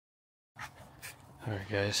Alright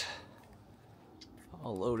guys,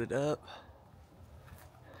 all loaded up.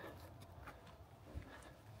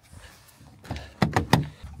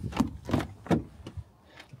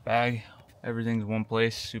 Bag, everything's one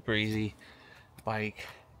place, super easy. Bike,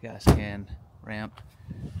 gas can, ramp.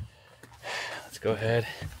 Let's go ahead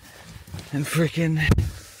and freaking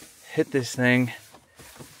hit this thing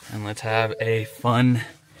and let's have a fun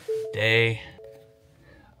day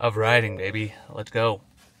of riding, baby. Let's go.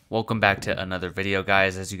 Welcome back to another video,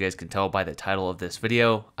 guys. As you guys can tell by the title of this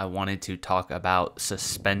video, I wanted to talk about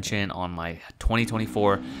suspension on my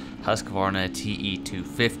 2024 Husqvarna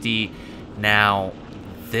TE250. Now,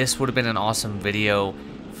 this would have been an awesome video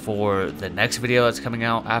for the next video that's coming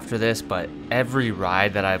out after this, but every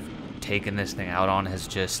ride that I've taken this thing out on has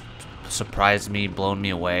just surprised me, blown me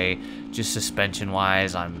away. Just suspension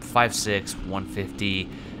wise, I'm 5'6", 150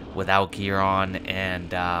 without gear on,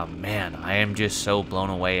 and man, I am just so blown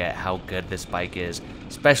away at how good this bike is,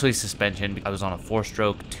 especially suspension. I was on a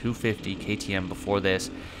 4-stroke 250 KTM before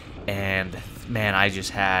this, and man, I just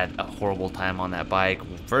had a horrible time on that bike.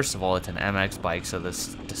 First of all, it's an MX bike, so the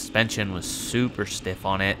suspension was super stiff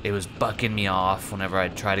on it. It was bucking me off whenever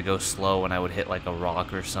I'd try to go slow and I would hit like a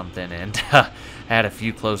rock or something, and I had a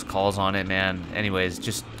few close calls on it, man. Anyways,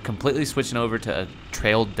 just completely switching over to a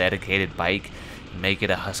trail dedicated bike, make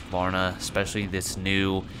it a Husqvarna, especially this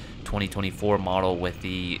new 2024 model with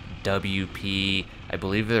the WP, I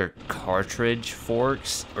believe they're cartridge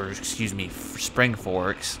forks, or excuse me, spring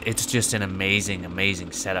forks. It's just an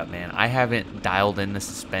amazing setup, man. I haven't dialed in the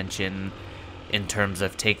suspension in terms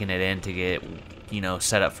of taking it in to get, you know,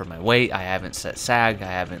 set up for my weight. I haven't set sag,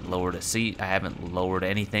 I haven't lowered a seat, I haven't lowered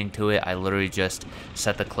anything to it. I literally just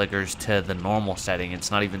set the clickers to the normal setting.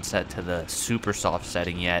 It's not even set to the super soft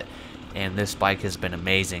setting yet, and this bike has been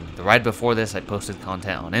amazing. The ride before this, I posted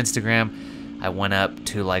content on Instagram. I went up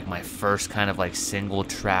to like my first kind of like single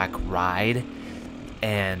track ride,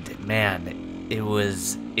 and man, it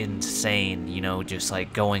was insane, you know, just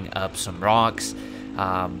like going up some rocks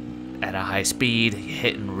at a high speed,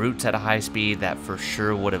 hitting roots at a high speed that for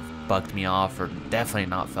sure would have bucked me off or definitely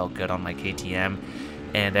not felt good on my KTM.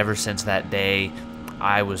 And ever since that day,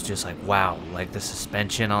 I was just like, wow, like the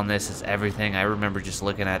suspension on this is everything. I remember just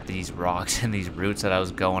looking at these rocks and these roots that I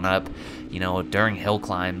was going up, you know, during hill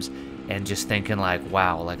climbs, and just thinking like,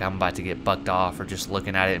 wow, like I'm about to get bucked off, or just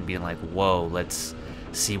looking at it and being like, whoa, let's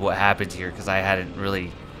see what happens here, because I hadn't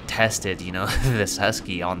really tested, you know, this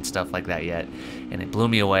Husky on stuff like that yet, and it blew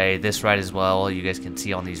me away. This ride as well, you guys can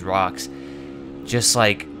see on these rocks, just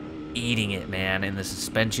like eating it, man, and the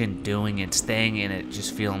suspension doing its thing, and it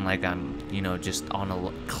just feeling like I'm, you know, just on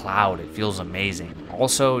a cloud. It feels amazing.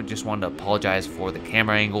 Also, just wanted to apologize for the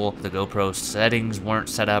camera angle. The GoPro settings weren't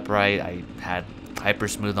set up right. I had hyper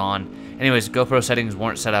smooth on. Anyways, GoPro settings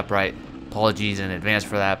weren't set up right. Apologies in advance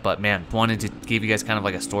for that, but man, wanted to give you guys kind of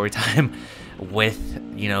like a story time with,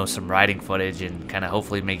 you know, some riding footage, and kind of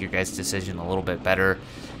hopefully make your guys' decision a little bit better.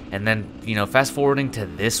 And then, you know, fast forwarding to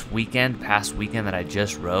this weekend, past weekend that I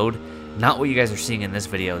just rode, not what you guys are seeing in this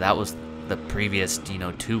video, that was the previous, you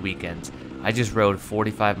know, 2 weekends. I just rode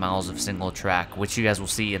 45 miles of single track, which you guys will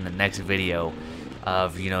see in the next video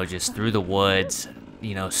of, you know, just through the woods,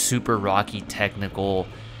 you know, super rocky technical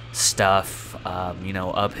stuff, you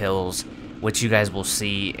know, uphills, which you guys will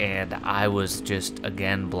see. And I was just,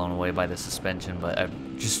 again, blown away by the suspension, but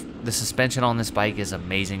just the suspension on this bike is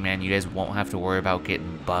amazing, man. You guys won't have to worry about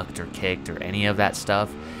getting bucked or kicked or any of that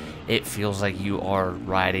stuff. It feels like you are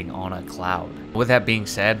riding on a cloud. With that being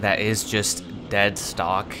said, that is just dead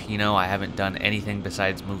stock. You know, I haven't done anything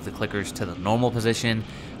besides move the clickers to the normal position.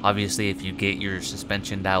 Obviously, if you get your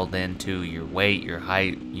suspension dialed into your weight, your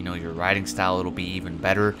height, you know, your riding style, it'll be even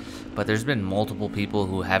better. But there's been multiple people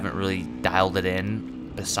who haven't really dialed it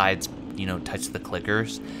in besides, you know, touch the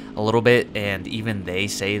clickers a little bit, and even they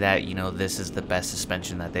say that, you know, this is the best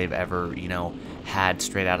suspension that they've ever, you know, had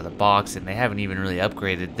straight out of the box, and they haven't even really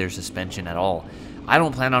upgraded their suspension at all. I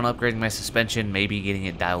don't plan on upgrading my suspension, maybe getting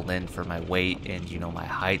it dialed in for my weight and, you know, my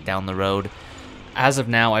height down the road. As of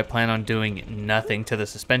now, I plan on doing nothing to the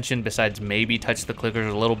suspension besides maybe touch the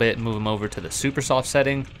clickers a little bit and move them over to the super soft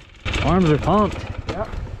setting. Arms are pumped. Yep.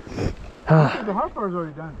 The hard part's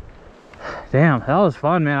already done. Damn, that was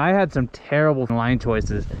fun, man. I had some terrible line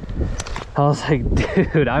choices. I was like,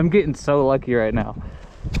 dude, I'm getting so lucky right now.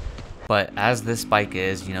 But as this bike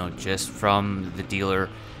is, you know, just from the dealer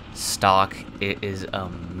stock, it is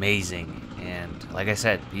amazing. And like I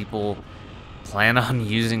said, people plan on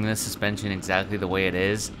using this suspension exactly the way it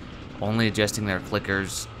is, only adjusting their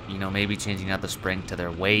clickers, you know, maybe changing out the spring to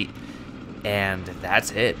their weight. And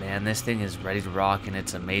that's it, man. This thing is ready to rock, and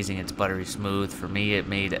it's amazing. It's buttery smooth. For me, it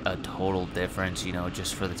made a total difference, you know,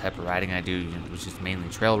 just for the type of riding I do, which is mainly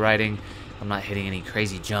trail riding. I'm not hitting any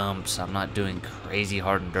crazy jumps. I'm not doing crazy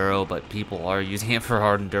hard enduro, but people are using it for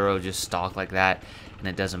hard enduro, just stock like that, and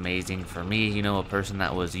it does amazing. For me, you know, a person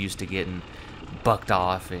that was used to getting bucked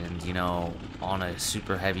off and, you know, on a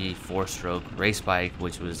super heavy 4-stroke race bike,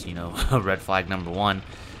 which was, you know, red flag #1,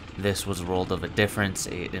 this was a world of a difference.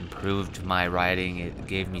 It improved my riding. It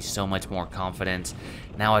gave me so much more confidence.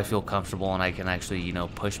 Now I feel comfortable, and I can actually, you know,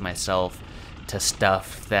 push myself to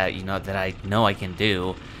stuff that, you know, that I know I can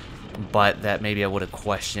do, but that maybe I would have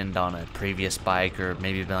questioned on a previous bike, or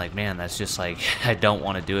maybe been like, man, that's just like, I don't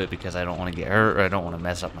want to do it because I don't want to get hurt, or I don't want to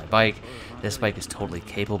mess up my bike. This bike is totally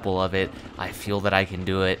capable of it. I feel that I can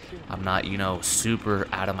do it. I'm not, you know, super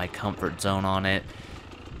out of my comfort zone on it.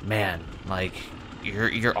 Man, like,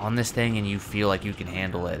 you're on this thing and you feel like you can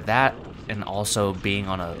handle it. That, and also being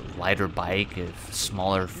on a lighter bike, a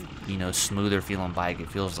smaller, you know, smoother feeling bike, it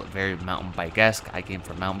feels very mountain bike-esque. I came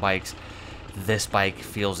from mountain bikes. This bike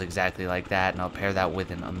feels exactly like that, and I'll pair that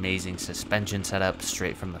with an amazing suspension setup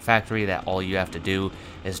straight from the factory, that all you have to do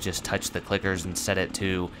is just touch the clickers and set it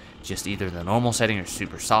to just either the normal setting or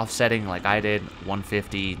super soft setting like I did.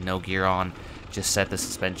 150, no gear on, just set the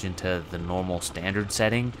suspension to the normal standard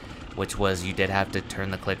setting, which was, you did have to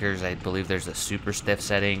turn the clickers. I believe there's a super stiff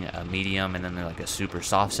setting, a medium, and then there's like a super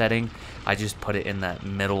soft setting. I just put it in the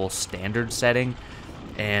middle standard setting,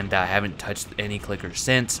 and I haven't touched any clickers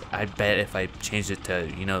since. I bet if I changed it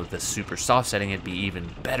to, you know, the super soft setting, it'd be even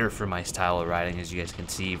better for my style of riding. As you guys can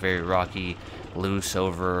see, very rocky, loose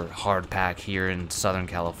over hard pack here in Southern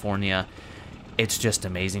California. It's just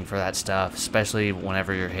amazing for that stuff, especially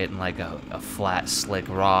whenever you're hitting like a flat, slick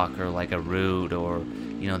rock, or like a root, or,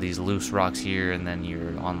 you know, these loose rocks here, and then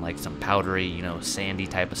you're on like some powdery, you know, sandy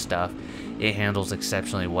type of stuff. It handles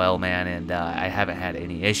exceptionally well, man, and I haven't had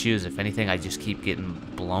any issues. If anything, I just keep getting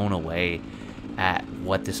blown away at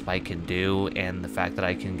what this bike can do, and the fact that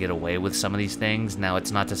I can get away with some of these things. Now, it's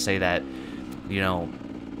not to say that, you know,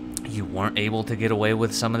 you weren't able to get away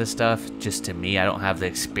with some of this stuff. Just to me, I don't have the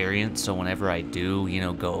experience, so whenever I do, you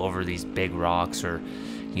know, go over these big rocks, or,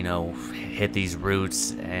 you know, hit these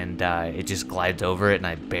roots, and it just glides over it and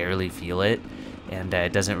I barely feel it, and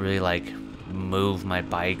it doesn't really like move my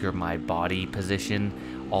bike or my body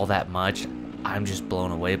position all that much. I'm just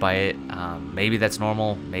blown away by it. Maybe that's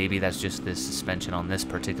normal, maybe that's just this suspension on this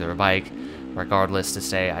particular bike. Regardless, to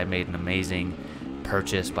say, I made an amazing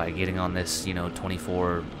purchase by getting on this, you know,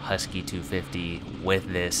 24 Husky 250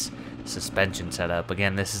 with this suspension setup.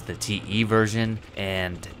 Again, this is the TE version,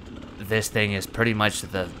 and this thing is pretty much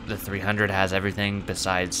the 300 has everything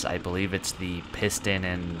besides, I believe it's the piston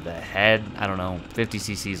and the head. I don't know, 50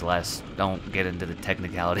 cc's less. Don't get into the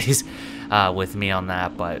technicalities with me on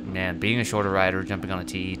that, but man, being a shorter rider, jumping on a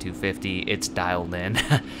TE250, it's dialed in,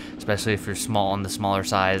 especially if you're small, on the smaller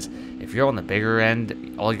size. If you're on the bigger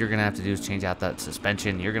end, all you're gonna have to do is change out that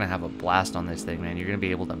suspension. You're gonna have a blast on this thing, man. You're gonna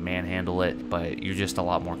be able to manhandle it, but you're just a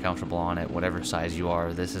lot more comfortable on it, whatever size you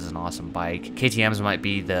are. This is an awesome bike. KTM's might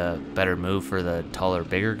be the better move for the taller,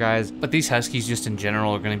 bigger guys, but these Huskies just in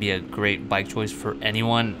general are gonna be a great bike choice for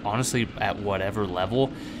anyone, honestly, at whatever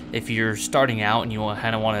level. If you're starting out and you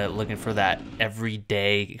kind of want to looking for that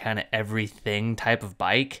everyday kind of everything type of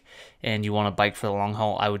bike, and you want a bike for the long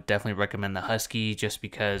haul, I would definitely recommend the Husky, just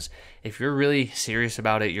because if you're really serious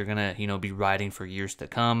about it, you're gonna, you know, be riding for years to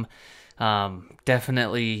come.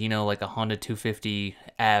 Definitely, you know, like a Honda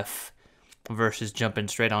 250F versus jumping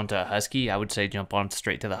straight onto a Husky. I would say jump on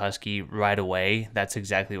straight to the Husky right away. That's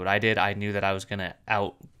exactly what I did. I knew that I was gonna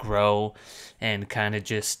outgrow and kind of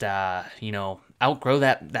just you know, outgrow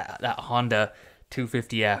that Honda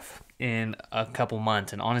 250F in a couple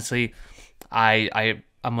months. And honestly,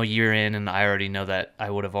 I'm a year in, and I already know that I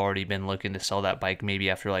would have already been looking to sell that bike maybe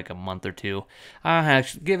after like a month or two.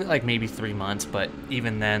 Actually, give it like maybe 3 months, but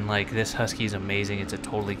even then, like, this Husky is amazing. It's a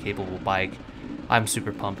totally capable bike. I'm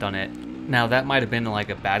super pumped on it. Now, that might have been like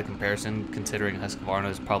a bad comparison, considering Husqvarna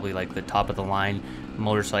is probably like the top of the line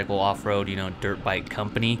motorcycle off-road, you know, dirt bike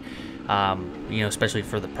company. You know, especially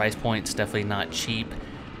for the price point, it's definitely not cheap,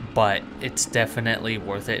 but it's definitely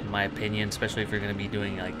worth it in my opinion, especially if you're going to be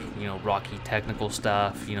doing like, you know, rocky technical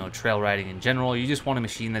stuff, you know, trail riding in general. You just want a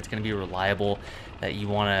machine that's going to be reliable, that you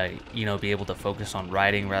want to, you know, be able to focus on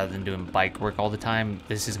riding rather than doing bike work all the time.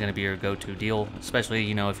 This is going to be your go-to deal, especially,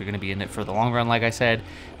 you know, if you're going to be in it for the long run. Like I said,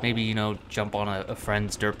 maybe, you know, jump on a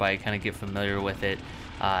friend's dirt bike, kind of get familiar with it.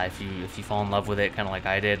 If you fall in love with it, kind of like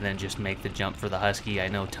I did, then just make the jump for the Husky. I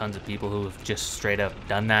know tons of people who have just straight up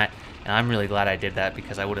done that, and I'm really glad I did that,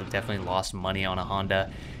 because I would have definitely lost money on a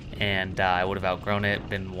Honda, and I would have outgrown it,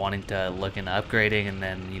 been wanting to look into upgrading, and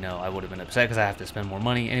then, you know, I would have been upset because I have to spend more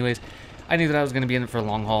money. Anyways, I knew that I was going to be in it for a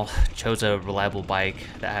long haul. Chose a reliable bike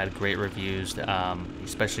that had great reviews,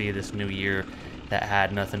 especially this new year, that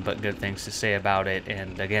had nothing but good things to say about it.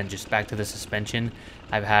 And again, just back to the suspension,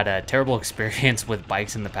 I've had a terrible experience with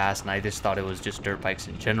bikes in the past, and I just thought it was just dirt bikes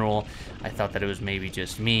in general. I thought that it was maybe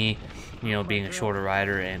just me, you know, being a shorter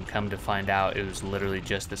rider, and come to find out it was literally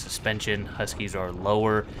just the suspension. Huskies are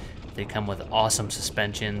lower. They come with awesome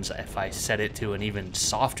suspensions. If I set it to an even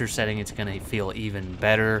softer setting, it's going to feel even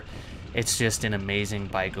better. It's just an amazing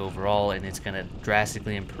bike overall, and it's going to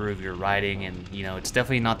drastically improve your riding. And, you know, it's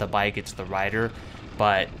definitely not the bike, it's the rider.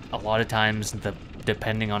 But a lot of times,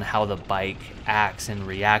 depending on how the bike acts and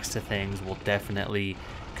reacts to things will definitely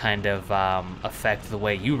kind of affect the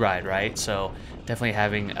way you ride, right? So definitely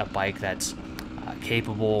having a bike that's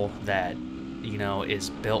capable, that, you know, is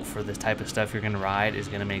built for this type of stuff you're going to ride is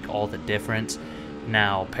going to make all the difference.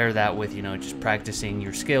 Now, pair that with, you know, just practicing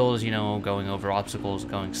your skills, you know, going over obstacles,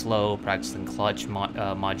 going slow, practicing clutch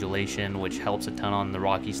modulation, which helps a ton on the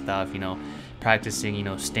rocky stuff, you know, practicing, you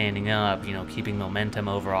know, standing up, you know, keeping momentum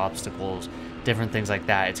over obstacles, different things like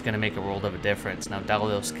that. It's going to make a world of a difference. Now, dial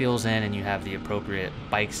those skills in, and you have the appropriate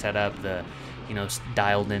bike setup, the, you know,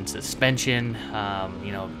 dialed in suspension,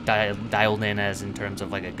 you know, dialed in as in terms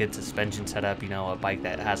of like a good suspension setup, you know, a bike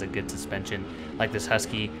that has a good suspension like this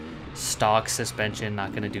Husky. Stock suspension,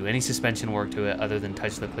 not going to do any suspension work to it other than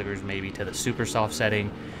touch the clickers maybe to the super soft setting,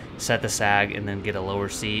 set the sag, and then get a lower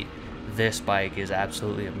seat. This bike is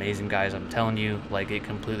absolutely amazing, guys. I'm telling you, like, it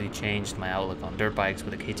completely changed my outlook on dirt bikes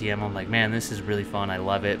with a KTM. I'm like, man, this is really fun. I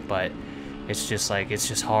love it, but it's just like, it's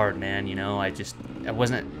just hard, man. You know, I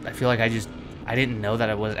feel like I didn't know that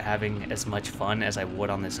I wasn't having as much fun as I would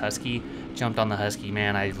on this Husky. Jumped on the Husky,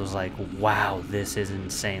 man, I was like, wow, this is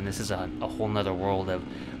insane. This is a whole nother world of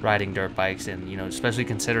riding dirt bikes. And, you know, especially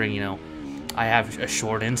considering, you know, I have a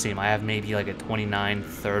short inseam. I have maybe like a 29,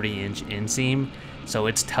 30-inch inseam, so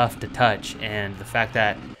it's tough to touch. And the fact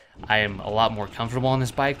that I am a lot more comfortable on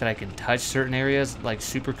this bike, that I can touch certain areas like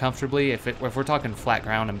super comfortably. If we're talking flat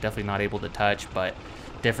ground, I'm definitely not able to touch, but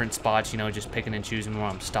different spots, you know, just picking and choosing where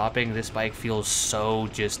I'm stopping. This bike feels so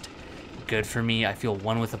just good for me. I feel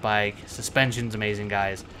one with the bike. Suspension's amazing,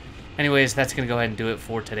 guys. Anyways, that's going to go ahead and do it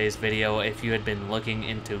for today's video. If you had been looking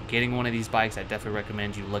into getting one of these bikes, I definitely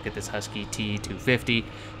recommend you look at this Husky TE250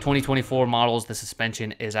 2024 models. The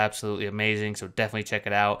suspension is absolutely amazing, so definitely check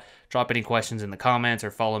it out. Drop any questions in the comments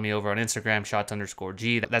or follow me over on Instagram,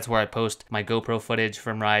 shots_G. That's where I post my GoPro footage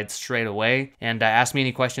from rides straight away. And ask me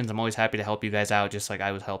any questions. I'm always happy to help you guys out, just like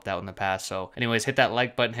I was helped out in the past. So anyways, hit that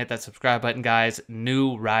like button, hit that subscribe button, guys.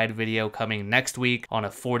 New ride video coming next week on a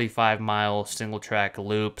 45-mile single track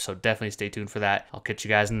loop. So definitely stay tuned for that. I'll catch you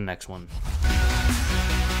guys in the next one.